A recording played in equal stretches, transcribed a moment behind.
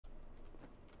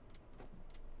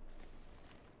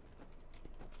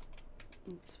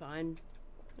It's fine.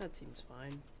 That seems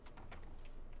fine.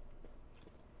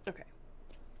 Okay.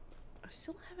 I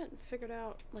still haven't figured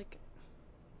out, like...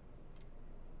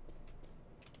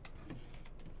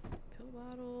 Pill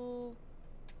bottle...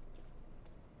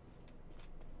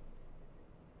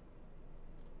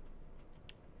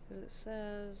 Because it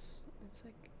says... It's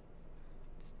like...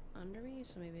 It's under me,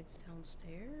 so maybe it's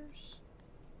downstairs?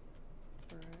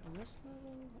 Or on this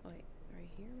level? Oh, wait, right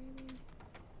here maybe?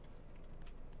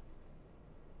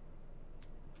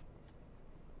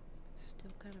 It's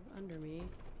still kind of under me.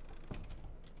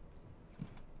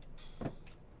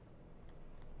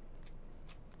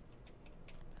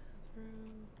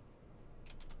 Bathroom.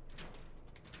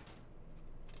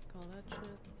 Take all that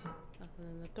shit. Nothing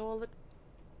in the toilet.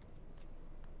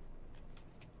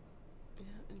 Yeah,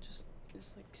 it just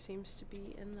like seems to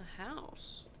be in the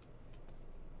house.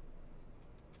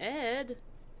 Ed?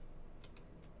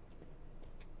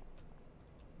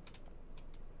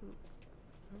 I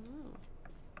don't know.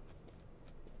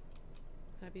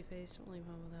 Happy face, don't leave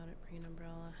home without it. Bring an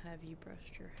umbrella. Have you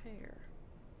brushed your hair?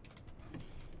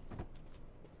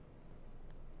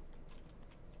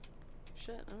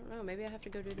 Shit, I don't know. Maybe I have to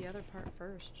go do the other part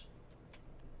first.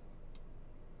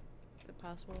 Is it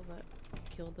possible that I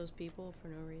killed those people for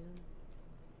no reason?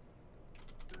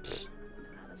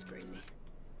 Nah, that's crazy.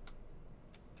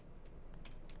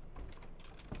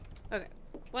 Okay,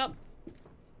 well,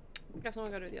 guess I'm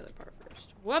gonna go do the other part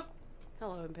first. Whoop!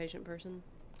 Hello, impatient person.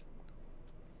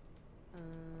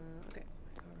 Okay,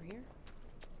 go over here.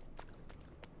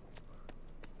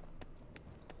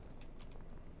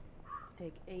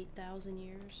 Take 8,000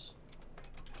 years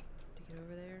to get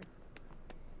over there.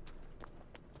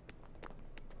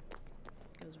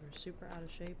 Because we're super out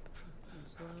of shape and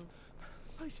slow.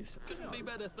 Be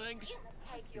better, thanks.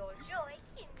 Take your joy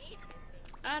immediately.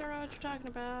 I don't know what you're talking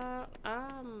about.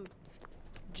 I'm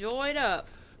joyed up.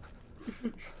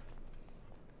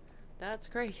 That's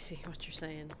crazy what you're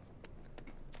saying.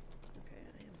 Okay,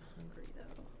 I am hungry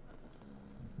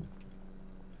though.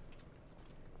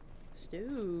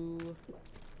 Stew.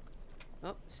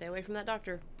 Oh, stay away from that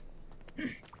doctor.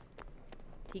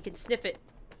 He can sniff it.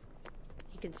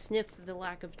 He can sniff the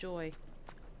lack of joy.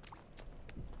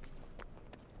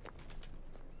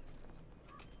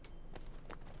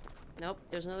 Nope,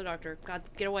 there's another doctor. God,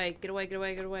 get away, get away, get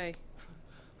away, get away.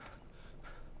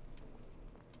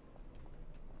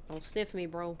 Don't sniff me,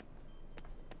 bro.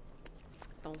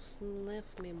 Don't sniff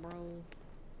me, bro.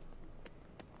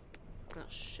 Oh,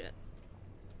 shit.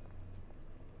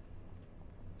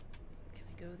 Can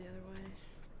I go the other way?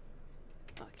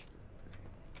 Fuck.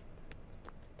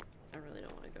 I really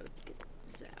don't want to go get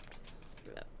zapped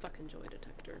through that fucking joy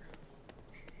detector.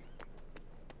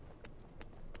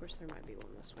 Of course, there might be one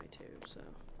this way too, so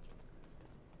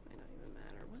might not even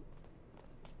matter.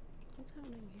 What's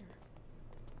happening here?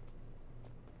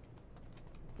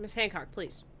 Miss Hancock,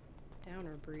 please.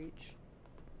 Downer breach.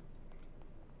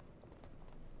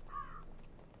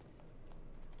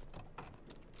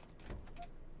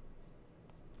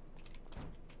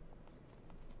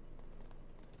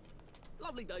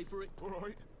 Lovely day for it. All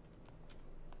right.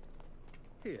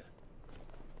 Here,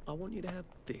 I want you to have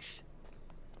this.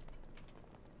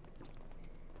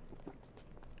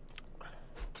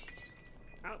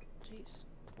 Oh, jeez.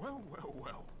 Well, well,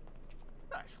 well.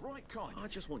 That's right, kind. I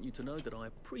just want you to know that I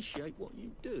appreciate what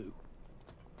you do.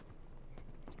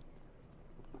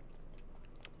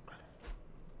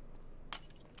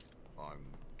 I'm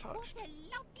What touched. a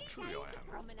lovely Truly day I to am.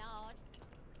 promenade.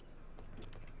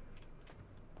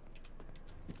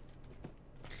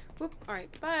 Whoop.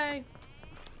 Alright, bye.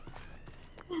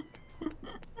 The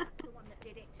one that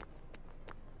did it.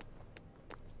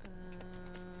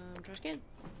 Trash can.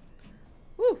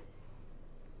 Woo!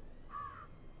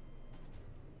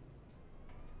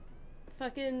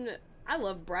 Fucking, I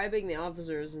love bribing the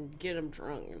officers and get them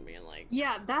drunk and being like,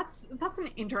 Yeah, that's an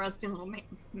interesting little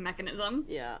mechanism.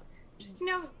 yeah. Just, you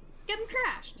know, get them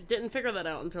trashed. Didn't figure that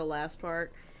out until last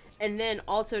part. And then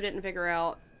also didn't figure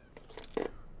out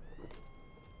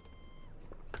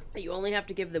that you only have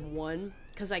to give them one.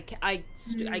 Because I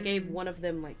gave one of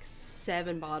them like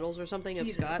 7 bottles or something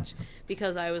of scotch.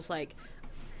 Because I was like,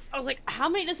 how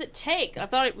many does it take? I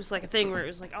thought it was like a thing where it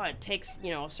was like, oh, it takes,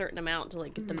 you know, a certain amount to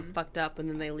like get them fucked up and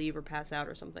then they leave or pass out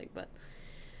or something. But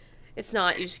it's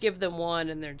not. You just give them one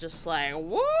and they're just like,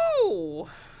 whoa!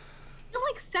 I feel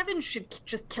like 7 should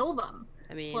just kill them.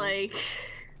 I mean, Like...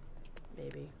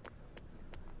 maybe.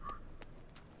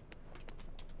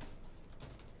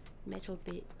 Metal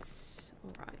bits.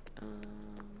 Alright,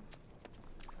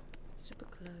 super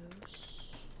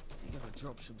close. You gotta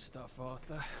drop some stuff,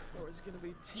 Arthur, or it's gonna be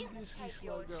You can tediously take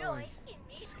slow your going. joy in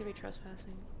This is it. gonna be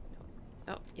trespassing.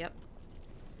 No. Oh, yep.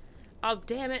 Oh,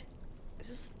 damn it. Is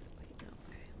this... Wait, no.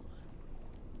 Okay,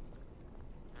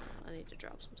 hold on. I need to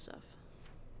drop some stuff.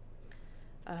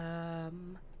 I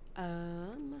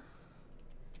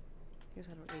guess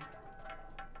I don't need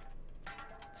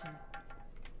some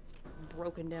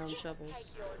broken down You can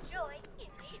shovels. take your joy in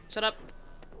it. Shut up.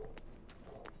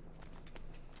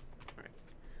 Alright.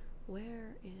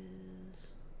 Where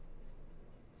is...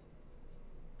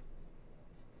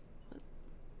 What?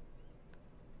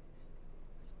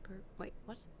 Wait,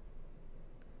 what?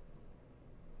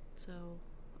 So,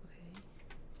 okay.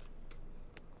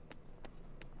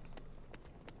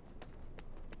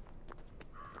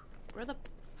 Where the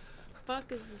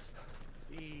fuck is this?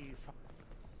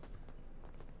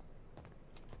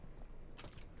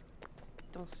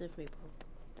 Don't sniff me,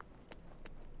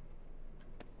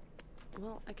 bro.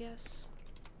 Well, I guess.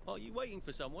 Are you waiting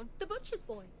for someone? The butcher's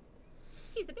boy.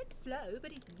 He's a bit slow,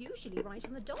 but he's usually right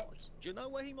on the dot. Do you know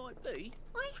where he might be?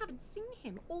 I haven't seen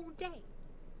him all day.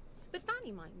 But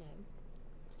Fanny might know.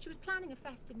 She was planning a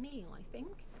festive meal, I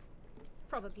think.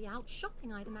 Probably out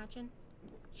shopping, I'd imagine.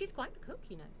 She's quite the cook,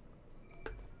 you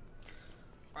know.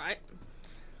 Right.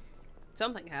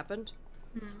 Something happened.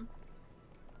 Hmm.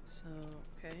 So,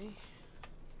 okay.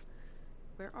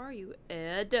 Where are you,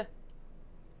 Ed?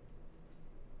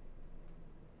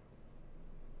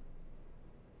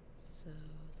 So,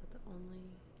 is that the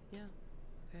only... Yeah.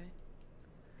 Okay.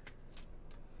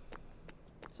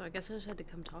 So I guess I just had to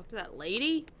come talk to that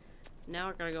lady? Now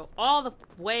we're gonna go all the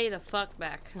way the fuck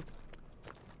back.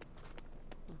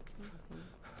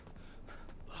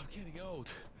 I'm getting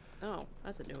old. Oh,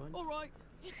 that's a new one. All right.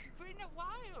 It's been a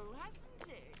while, hasn't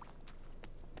it?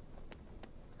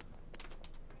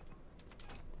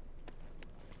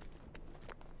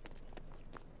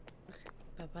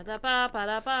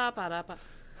 Ba-ba-da-ba-ba-da-ba-ba-da-ba.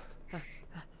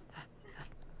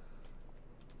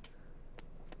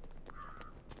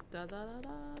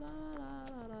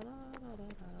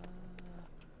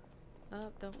 Oh,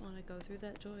 don't want to go through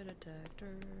that joy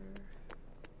detector.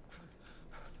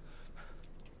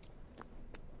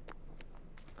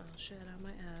 Oh shit, I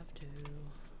might have to.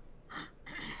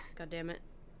 God damn it.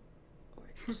 Or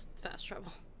I can just fast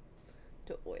travel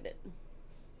to avoid it.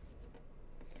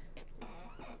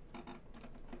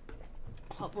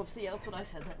 Oh, whoopsie, that's what I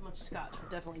said. That much scotch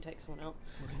would definitely take someone out.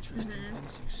 What interesting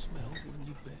things you smell when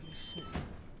you barely see.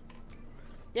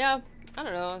 Yeah, I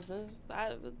don't know. I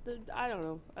don't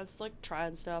know. I was like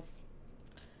trying stuff.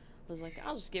 I was like,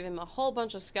 I'll just give him a whole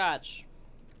bunch of scotch.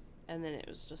 And then it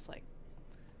was just like...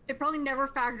 They probably never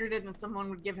factored in that someone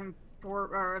would give him 4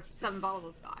 or 7 bottles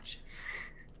of scotch.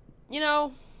 You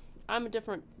know, I'm a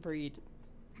different breed,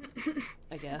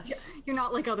 I guess. You're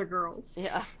not like other girls.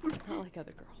 Yeah, not like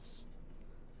other girls.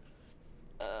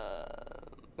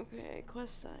 Okay,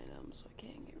 quest items. I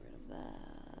can't get rid of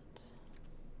that.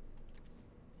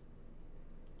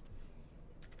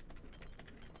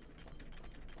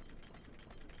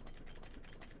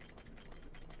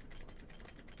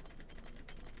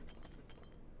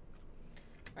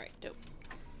 Alright, dope.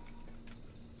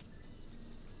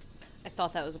 I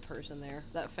thought that was a person there.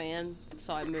 That fan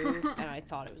saw I move, and I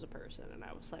thought it was a person, and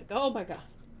I was like, oh my god.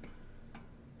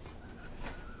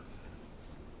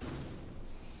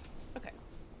 Okay.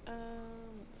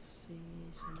 Let's see.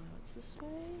 So now it's this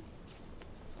way.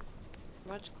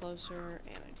 Much closer,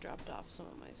 and I dropped off some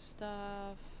of my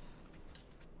stuff.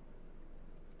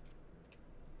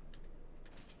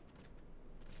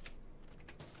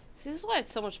 See, this is why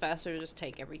it's so much faster to just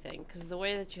take everything, because the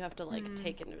way that you have to, like,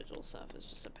 take individual stuff is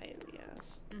just a pain in the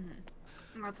ass. And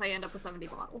that's how you end up with 70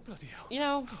 bottles. Bloody hell. You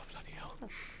know? Oh, bloody hell.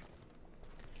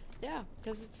 Yeah,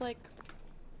 because it's like...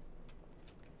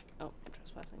 Oh, I'm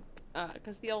trespassing.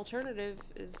 Because the alternative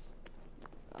is,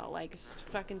 like,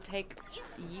 fucking take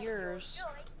years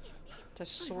to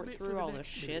sort through all this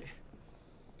shit.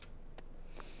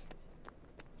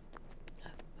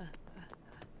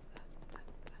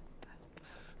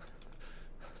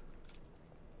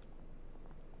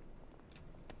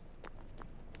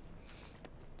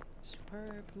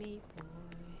 Superb meat boy.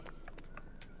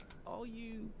 Are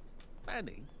you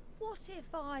Fanny? What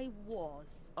if I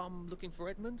was? I'm looking for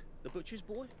Edmund, the butcher's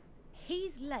boy.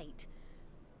 He's late.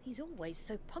 He's always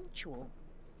so punctual.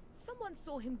 Someone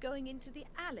saw him going into the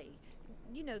alley.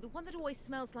 You know, the one that always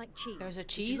smells like cheese. There's a you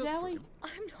cheese look for alley? him?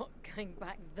 I'm not going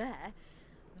back there.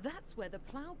 That's where the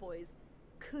plowboys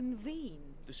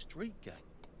convene. The street gang.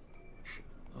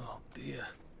 Oh dear.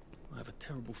 I have a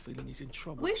terrible feeling he's in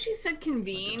trouble. The way she said Maybe I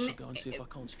convene, should go and see if I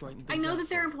can't straighten I things know out that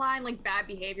they're for him. implying like bad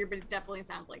behavior, but it definitely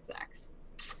sounds like sex.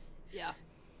 Yeah.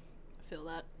 feel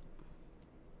that.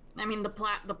 I mean, the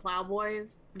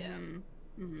plowboys. Yeah.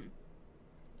 Mm-hmm.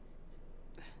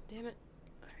 Damn it.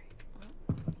 Alright, well,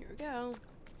 here we go.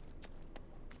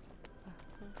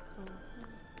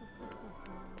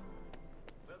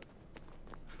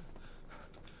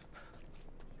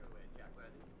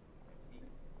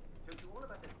 Told you all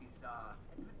about those bizarre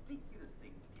and ridiculous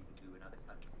things people do in other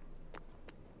countries.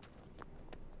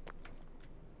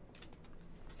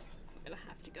 I'm gonna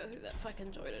have to go through that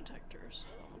fucking joy detector, so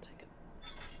I'll take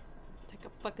a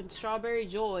fucking strawberry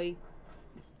joy.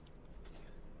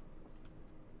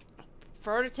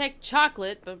 Prefer to take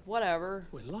chocolate, but whatever.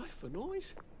 When life for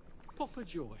noise, pop a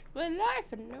joy. When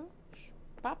life and no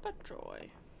Papa Joy.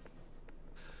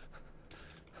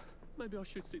 Maybe I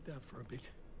should sit down for a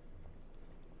bit.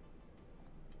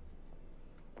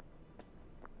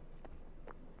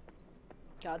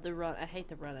 God, the run. I hate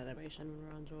the run animation when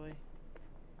we're on Joy.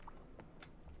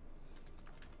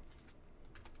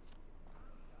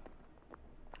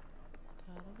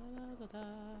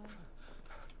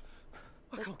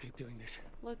 I can't keep doing this.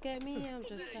 Look at me, I'm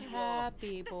just a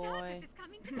happy boy.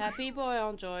 Happy boy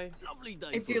on Joy. Lovely day.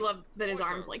 I do love that his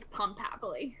arms like pump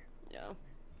happily. Yeah.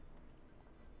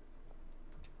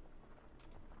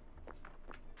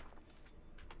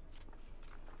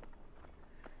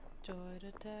 Joy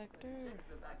detector.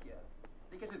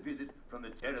 They get a visit from the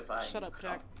terrifying. Shut up,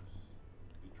 Jack.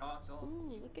 He carts off.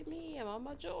 Ooh, look at me, I'm on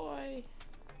my Joy.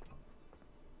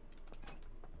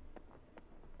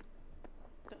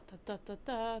 Da, da, da,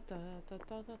 da, da, da,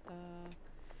 da, da.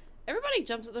 Everybody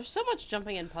jumps. There's so much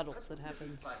jumping in puddles that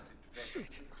happens. That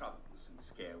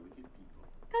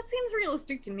seems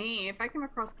realistic to me. If I come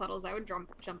across puddles, I would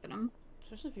jump in them.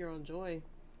 Especially if you're on Joy.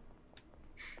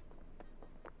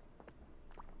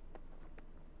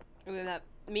 And then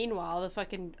meanwhile, the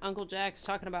fucking Uncle Jack's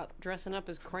talking about dressing up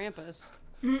as Krampus.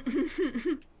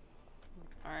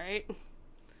 Alright.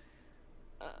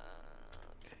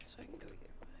 Okay, so I can go either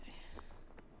way.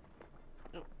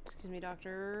 Oh, excuse me,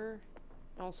 doctor.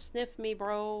 Don't sniff me,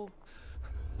 bro.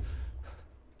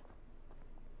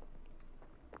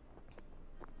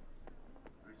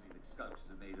 Originally, the sculptures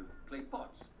are made of clay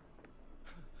pots.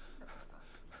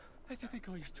 How do you think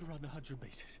I used to run 100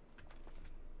 meters?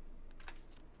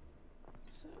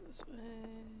 So this way.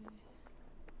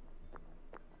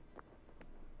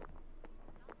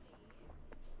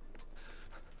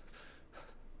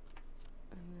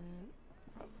 And then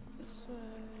this way.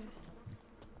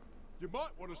 You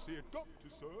might want to see a doctor,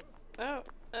 sir. Oh,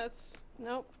 that's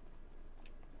nope.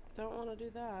 Don't want to do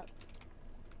that.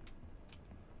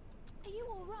 Are you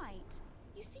all right?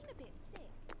 You seem a bit sick.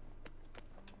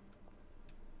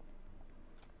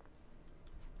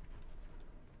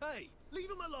 Hey, leave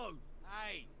him alone.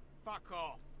 Hey, fuck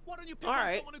off. Why don't you pick All up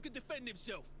right. someone who can defend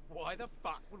himself? Why the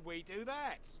fuck would we do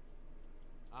that?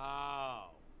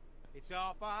 Oh, it's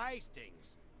Arthur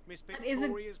Hastings, Miss That is a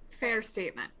Victoria's fair pet.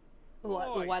 statement.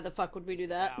 What? Why the fuck would we do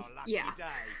that? Our lucky Yeah. day.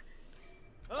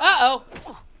 Uh-oh!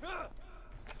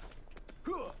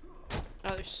 Oh,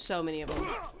 there's so many of them.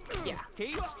 Yeah.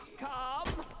 Keep calm.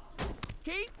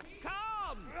 Keep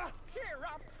calm. Cheer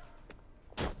up.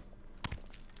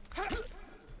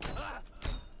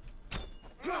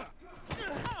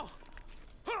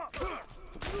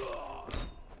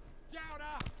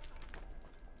 Downer.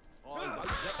 I won't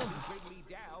let them bring me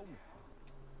down.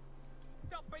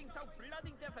 Stop being so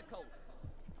bloody difficult.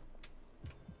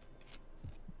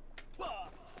 Well,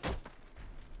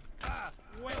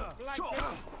 blanket.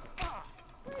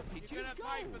 You're gonna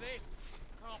pay for this.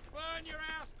 I'll burn your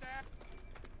house down.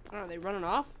 Oh, are they running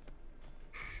off?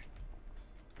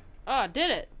 Oh, I did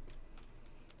it!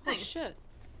 Holy Nice. shit.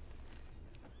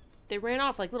 They ran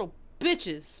off like little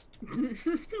bitches. Okay,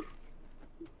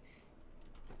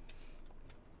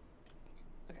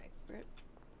 we're at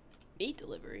meat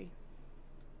delivery.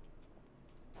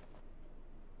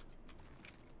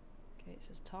 Okay, it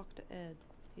says talk to Ed.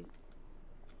 He's...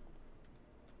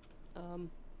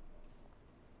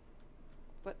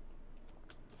 What?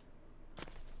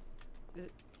 Is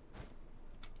it...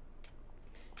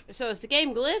 So is the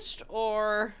game glitched,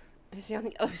 or is he on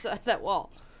the other side of that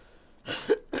wall?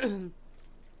 Guess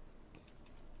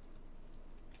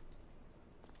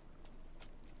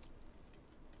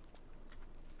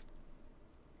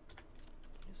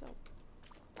I'll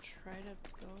try to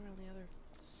go around the other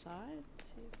side,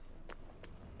 see if...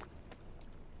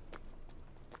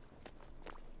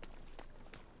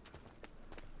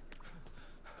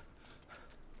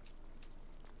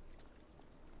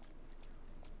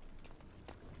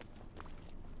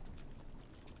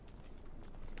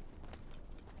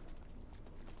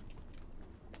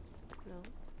 No.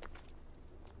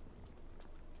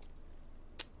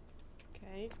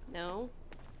 No?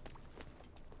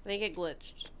 I think it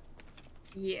glitched.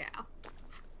 Yeah.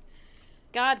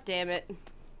 God damn it.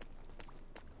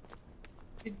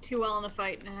 Did too well in the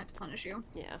fight and I had to punish you.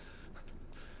 Yeah.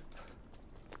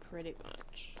 Pretty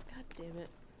much. God damn it.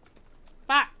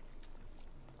 Fuck!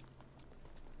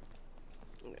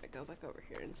 I'm gonna go back over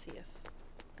here and see if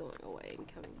going away and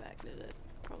coming back did it.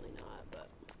 Probably not, but...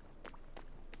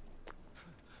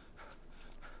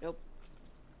 Nope.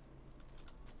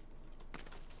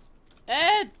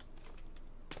 Ed!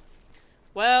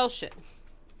 Well, shit.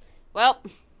 Well,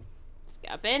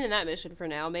 abandon that mission for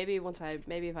now. Maybe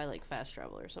if I like fast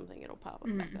travel or something, it'll pop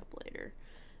up back up later.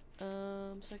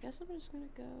 So I guess I'm just gonna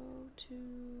go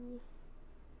to...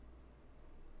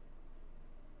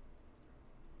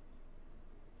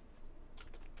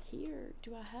 Here.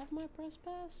 Do I have my press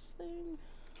pass thing?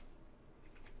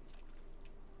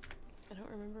 I don't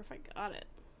remember if I got it.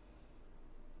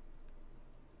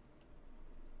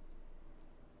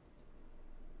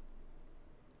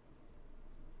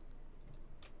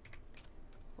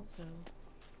 Also,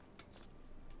 this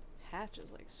hatch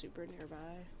is like super nearby.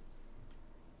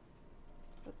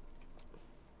 Oh.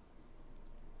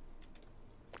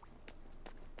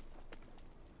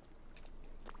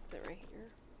 Is it right here?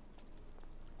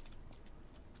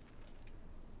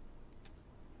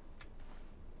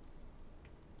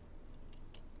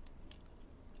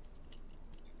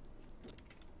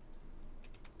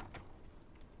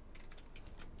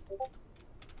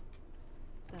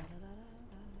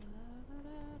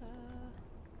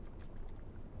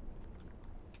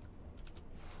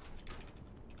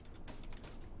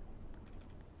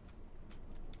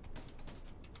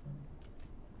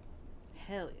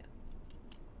 Hell yeah.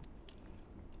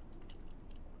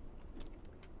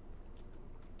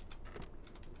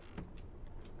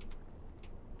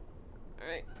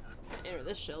 Alright, enter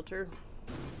this shelter.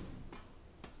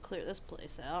 Clear this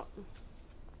place out.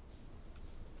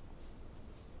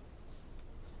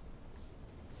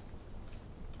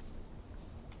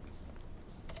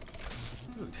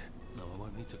 Good. No, I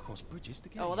won't need to cross bridges to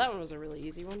get Oh, well, here. that one was a really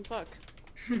easy one. Fuck.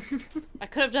 I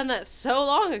could have done that so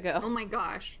long ago. Oh my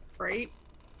gosh, right?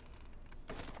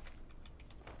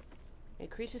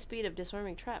 Increase the speed of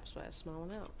disarming traps by a small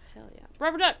amount. Hell yeah.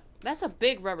 Rubber duck! That's a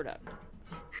big rubber duck.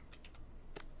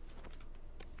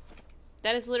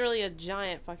 That is literally a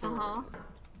giant fucking rubber duck.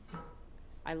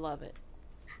 I love it.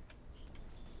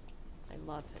 I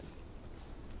love him.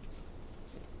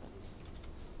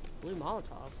 Blue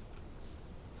Molotov.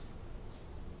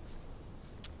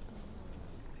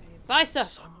 Okay. Buy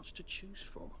stuff! So much to choose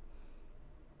from.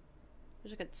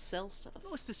 Wish I could sell stuff.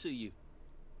 Nice to see you.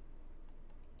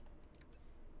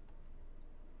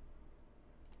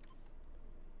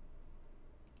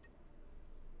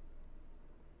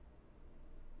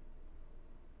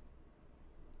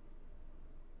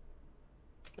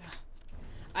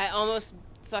 I almost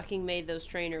fucking made those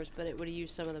trainers, but it would have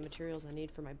used some of the materials I need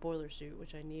for my boiler suit,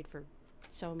 which I need for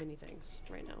so many things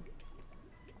right now.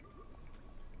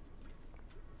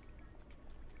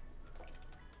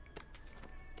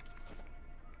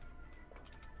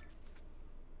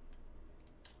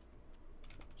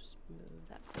 Just move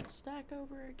that full stack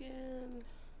over again.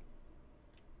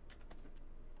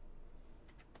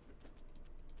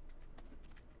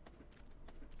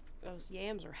 Those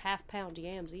yams are half-pound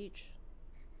yams each.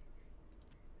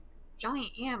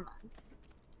 Giant yam.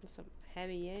 That's some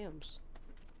heavy yams.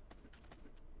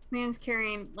 This man's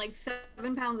carrying like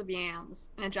 7 pounds of yams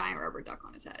and a giant rubber duck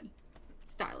on his head.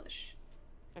 Stylish.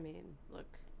 I mean, look.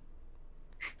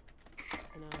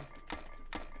 I know.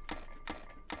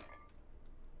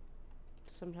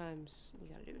 Sometimes you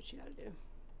gotta do what you gotta do.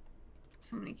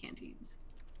 So many canteens.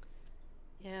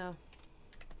 Yeah.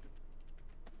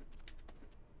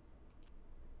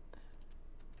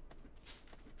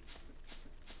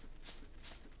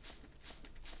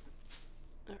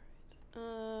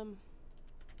 Alright.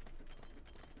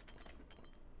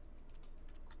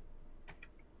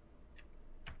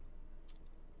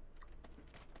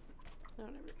 I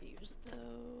don't ever use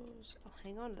those. I'll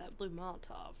hang on to that blue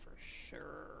Molotov for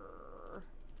sure.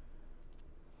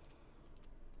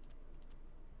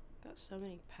 Got so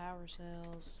many power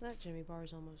cells. That Jimmy bar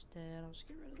is almost dead. I'll just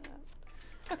get rid of that.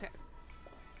 Okay.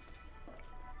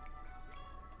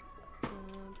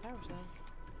 Power cell.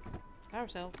 Power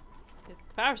cell. Get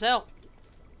the power cell.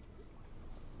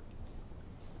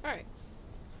 Alright.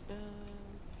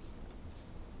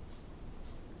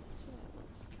 What's that?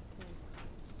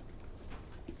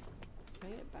 Can I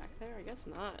get it back there? I guess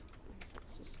not. I guess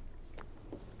that's just...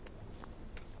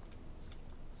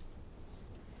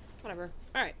 Whatever.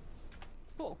 Alright.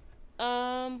 Cool.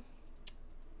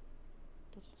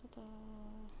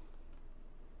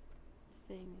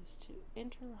 thing is to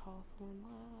enter Hawthorne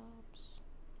Labs.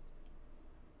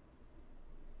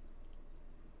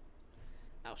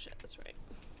 Oh shit, that's right.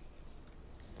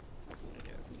 I'm gonna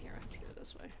do it from here. I have to do it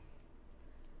this way.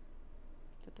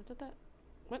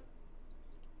 What?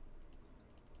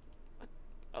 What?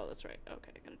 Oh, that's right.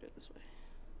 Okay, I gotta do it this way.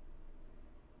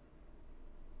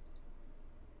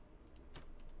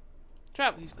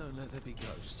 Travel. Please don't let there be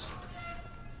ghosts.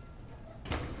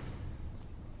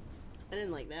 I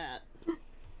didn't like that.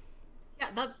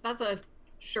 Yeah, that's a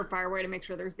surefire way to make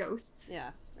sure there's ghosts.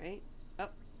 Yeah, right? Oh.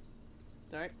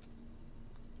 Sorry.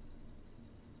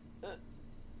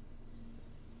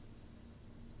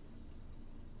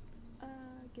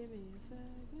 Give me a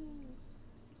second.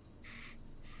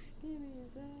 Give me a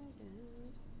second.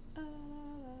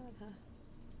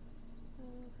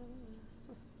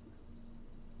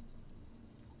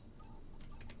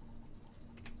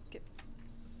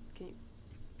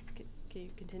 Can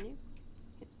you continue?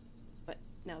 But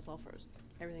now it's all frozen.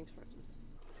 Everything's frozen.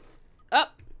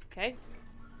 Oh, okay.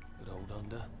 But old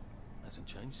Under hasn't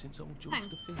changed since old George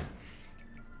V.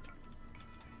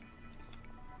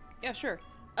 Yeah, sure.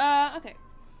 Okay.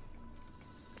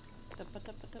 I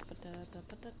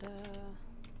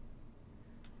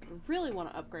really want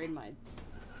to upgrade my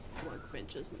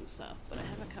workbenches and stuff, but I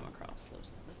haven't come across the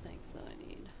things that I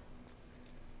need.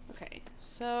 Okay,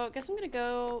 so I guess I'm gonna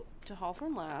go to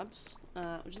Hawthorne Labs,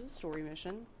 which is a story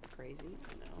mission. Crazy,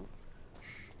 I know.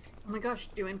 Oh my gosh,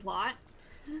 doing plot?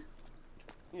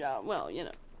 Yeah, well, you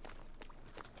know.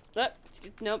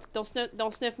 Nope, don't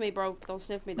sniff me, bro. Don't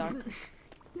sniff me, dog.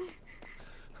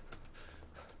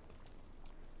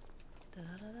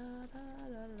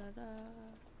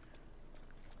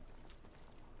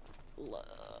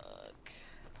 Look,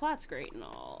 plot's great and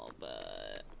all,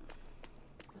 but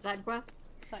side quests.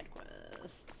 Side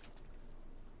quests.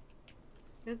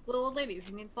 There's little old ladies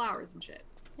who need flowers and shit.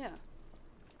 Yeah.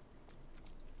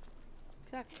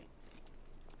 Exactly.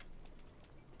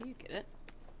 So you get it.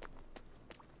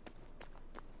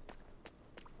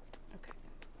 Okay.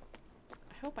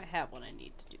 I hope I have what I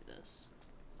need to do this.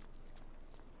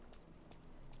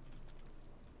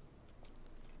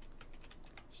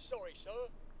 Sorry, sir.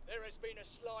 There has been a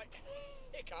slight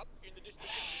hiccup in the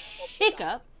disposition of the Hiccup?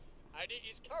 lab, and it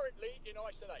is currently in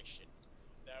isolation.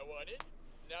 No one in,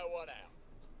 no one out.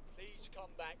 Please come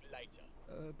back later.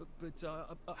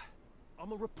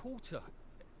 I'm a reporter.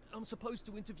 I'm supposed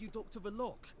to interview Dr.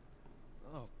 Verloc.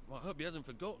 Oh, I hope he hasn't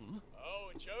forgotten. Oh,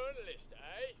 a journalist,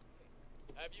 eh?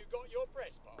 Have you got your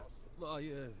press pass? I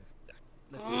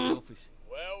left it in the office.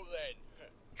 Well then,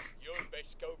 you'd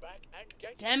best go back and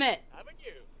get Damn it! Haven't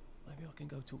you? Maybe I can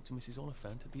go talk to Mrs.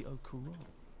 Oliphant at the Au Courant.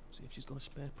 See if she's got a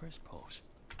spare press pass.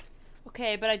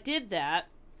 Okay, but I did that.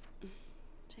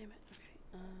 Damn it. Okay.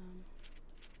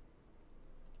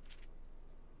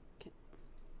 Okay.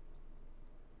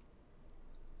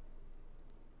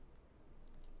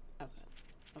 Oh god.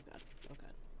 Oh god. Oh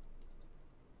god.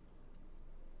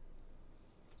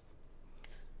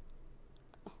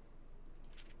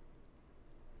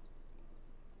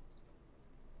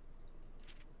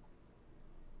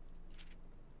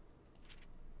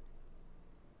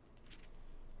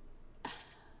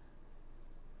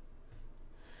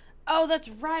 Oh, that's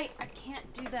right. I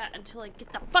can't do that until I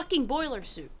get the fucking boiler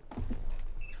suit.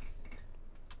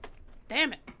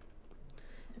 Damn it.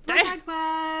 Side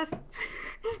quests.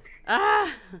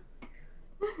 Ah!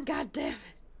 God damn it.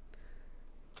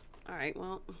 Alright,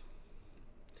 well.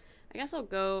 I guess I'll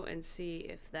go and see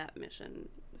if that mission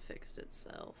fixed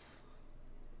itself.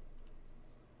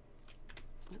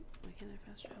 What? Why can't I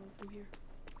fast travel from here?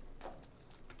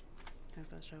 Can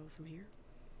I fast travel from here?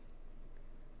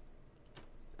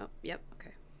 Oh, yep,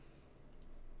 okay.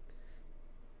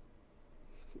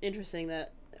 Interesting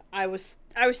that I was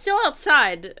still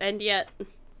outside and yet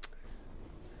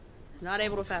not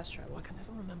able to fast travel. I can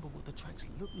never remember what the tracks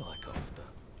look like after.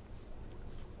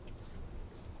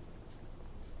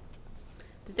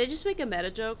 Did they just make a meta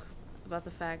joke about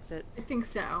the fact that I think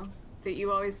so. That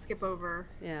you always skip over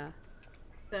yeah,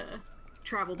 the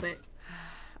travel bit.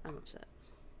 I'm upset.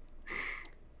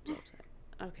 I'm upset.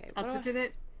 Okay, That's what did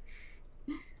it.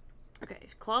 Okay,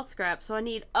 cloth scrap. So I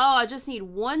need. Oh, I just need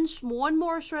one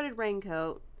more shredded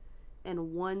raincoat,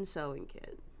 and one sewing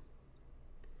kit.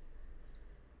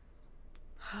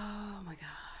 Oh my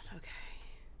god. Okay.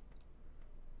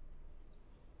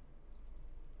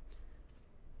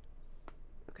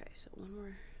 Okay, so one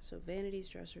more. So vanities,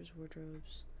 dressers,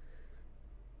 wardrobes.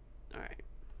 All right.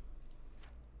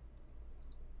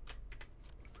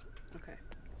 Okay.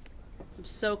 I'm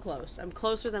so close. I'm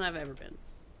closer than I've ever been.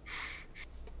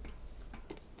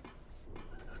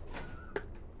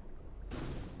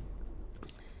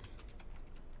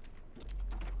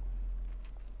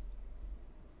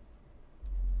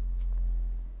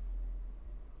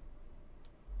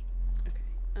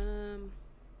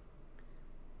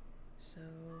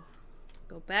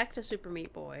 Go back to Super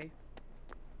Meat Boy.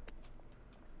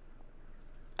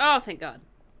 Oh, thank God.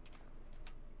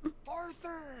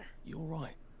 Arthur! You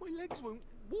alright? My legs won't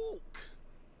walk.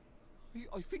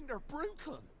 I think they're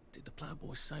broken. Did the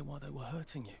plowboys say why they were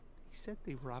hurting you? He said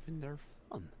they were having their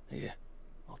fun. Here,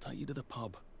 I'll take you to the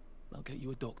pub. They'll get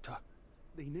you a doctor.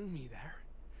 They know me there.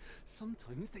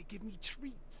 Sometimes they give me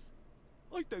treats.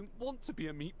 I don't want to be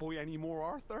a meat boy anymore,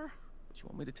 Arthur. Do you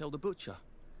want me to tell the butcher?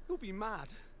 He'll be mad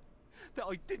that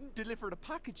I didn't deliver the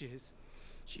packages.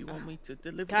 Do you want me to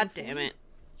deliver God them for damn you? it.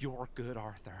 You're good,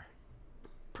 Arthur.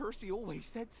 Percy always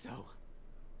said so.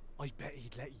 I bet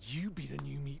he'd let you be the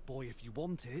new meat boy if you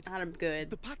wanted. I'm good.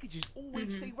 The packages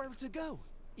always say where to go.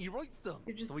 He writes them,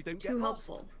 You're just so we don't too get lost.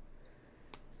 helpful.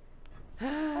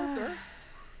 Arthur,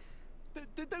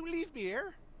 don't leave me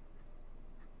here.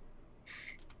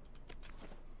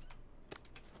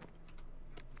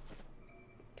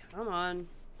 Come on.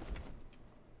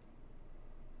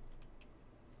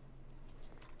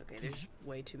 Okay, there's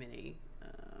way too many.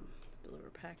 Deliver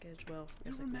package. Well, I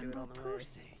You guess I can do it remember on the way.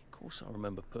 Percy? Of course I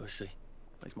remember Percy.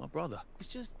 He's my brother. It's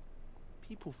just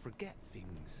people forget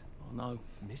things. I know.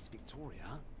 Miss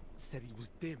Victoria said he was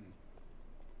dim,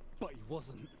 but he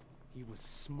wasn't. He was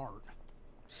smart.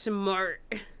 Smart.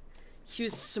 He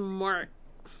was smart.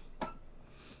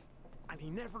 And he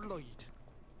never lied.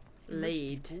 He makes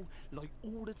Laid. people lie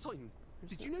all the time.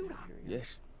 Did you know that?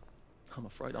 Yes. I'm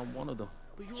afraid I'm one of them.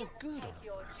 But you're good, Arthur.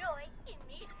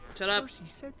 Shut up. Percy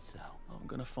said so. I'm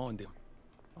gonna find him.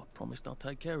 I promised I'll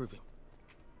take care of him.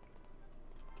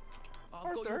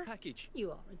 I've got your Arthur? package.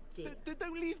 You are a dear.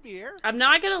 Don't leave me here. I'm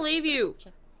not gonna leave you.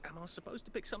 Am I supposed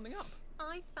to pick something up?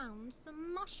 I found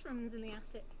some mushrooms in the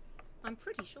attic. I'm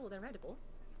pretty sure they're edible.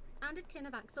 And a tin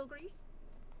of axle grease.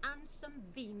 And some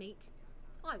V-meat.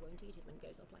 I won't eat it when it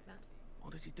goes off like that.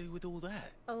 What does he do with all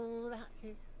that? Oh, that's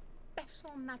his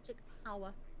special magic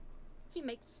power. He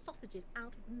makes sausages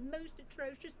out of the most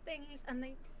atrocious things, and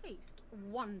they taste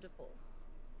wonderful.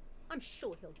 I'm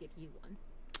sure he'll give you one.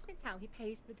 It's how he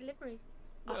pays the deliveries.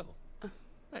 Well,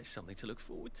 that's something to look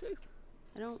forward to.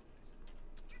 I don't.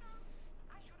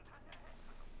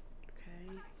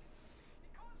 Okay.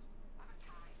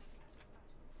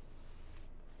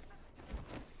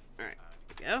 Alright,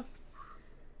 here we go.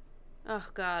 Oh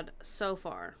god, so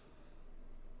far.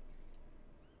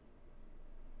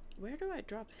 Where do I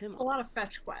drop him A off? lot of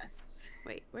fetch quests.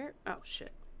 Wait, where? Oh,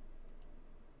 shit.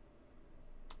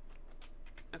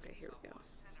 Okay, here we go.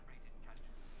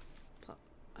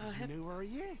 Do you know where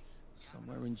he is?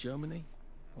 Somewhere in Germany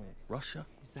or Russia.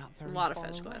 Is that A very lot of far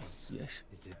fetch away? quests. Yes.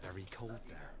 Is it very cold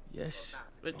there? Yes.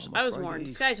 Which I'm I was afraid warned. it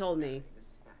This is. guy told me,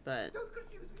 but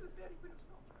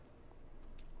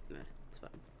nah, it's fine.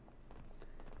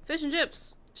 Fish and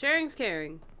chips. Sharing's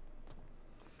caring.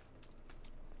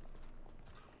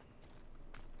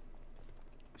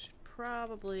 Should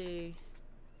probably.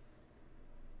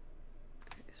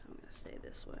 Okay, so I'm gonna stay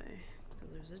this way because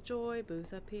there's a joy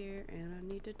booth up here, and I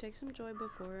need to take some joy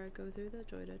before I go through the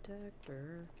joy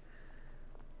detector.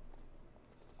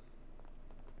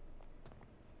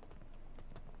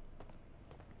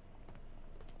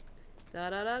 Da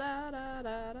da da da da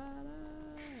da da da.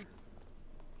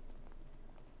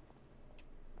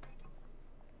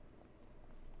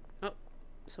 Oh,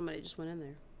 somebody just went in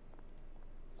there.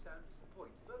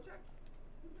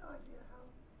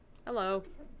 Hello.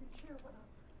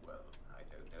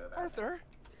 Arthur?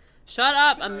 Shut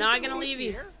up! I'm not gonna leave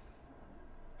you. Here?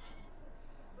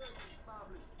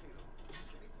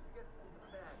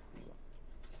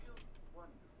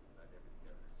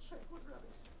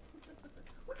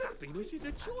 Happiness is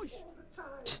a choice.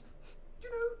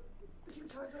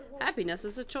 Happiness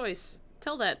is a choice.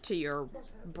 Tell that to your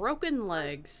broken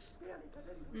legs.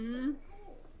 Mm.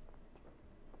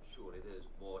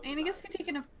 And I guess if you're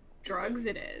taking enough drugs,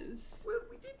 it is.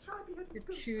 You're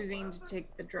choosing to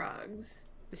take the drugs.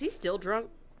 Is he still drunk?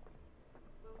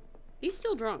 He's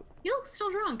still drunk. He looks still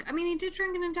drunk. I mean, he did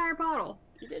drink an entire bottle.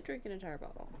 He did drink an entire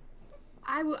bottle.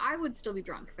 I would still be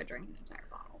drunk if I drank an entire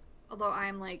bottle. Although I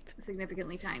am, like,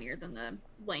 significantly tinier than the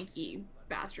lanky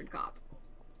bastard cop.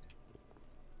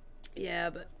 Yeah,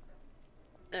 but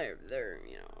they're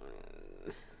you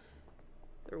know,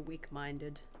 they're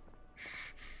weak-minded.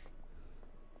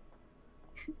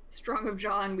 Strong of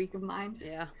jaw and weak of mind.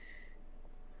 Yeah.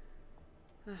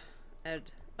 Ed.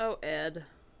 Oh, Ed.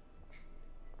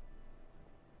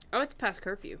 Oh, it's past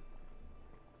curfew.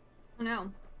 Oh,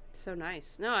 no. It's so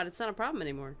nice. No, it's not a problem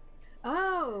anymore.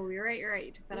 Oh, you're right, you're right.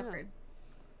 You took that Yeah. upgrade.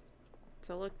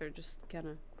 So look, they're just kind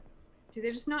of... Do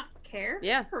they just not care?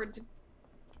 Yeah. Or did...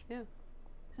 Yeah.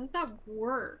 How does that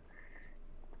work?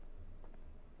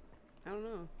 I don't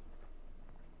know.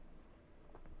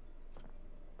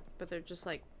 but they're just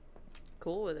like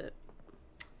cool with it.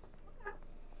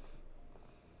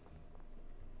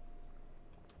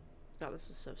 God,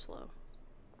 this is so slow.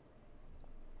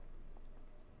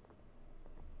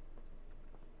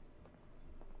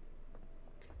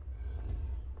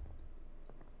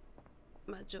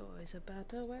 My joy's about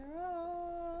to wear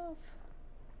off.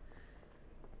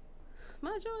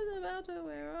 My joy's about to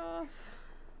wear off.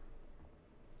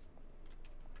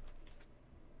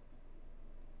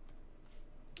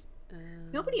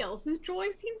 Nobody else's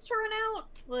joy seems to run out.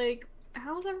 Like,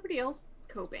 how is everybody else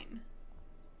coping?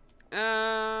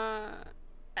 I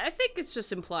think it's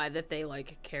just implied that they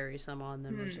like carry some on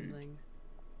them or something.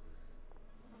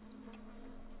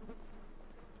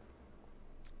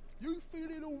 You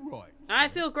feeling all right? I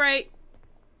feel great.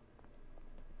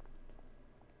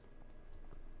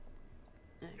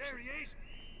 There he is.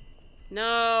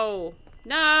 No.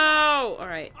 No. All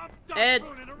right. Ed,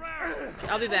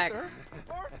 I'll be back.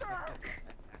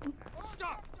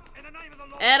 Stop! In the name of the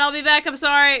law. Ed, I'll be back. I'm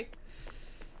sorry.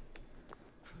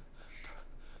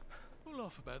 We'll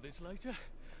laugh about this later.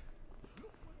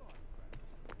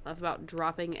 Laugh about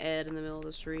dropping Ed in the middle of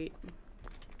the street.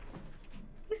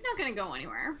 He's not gonna go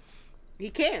anywhere. He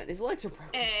can't. His legs are broken.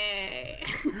 Hey.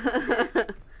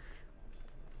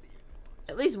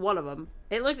 At least one of them.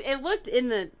 It looked in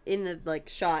the like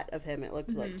shot of him. It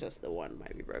looked like just the one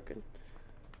might be broken.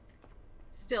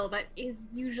 Still, that is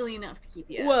usually enough to keep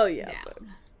you Well, yeah, down. but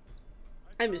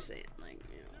I'm just saying, like,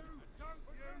 you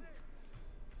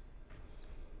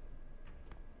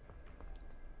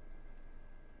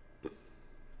know.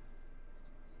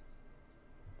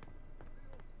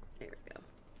 There we go.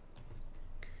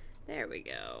 There we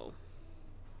go.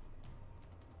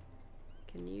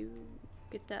 Can you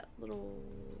get that little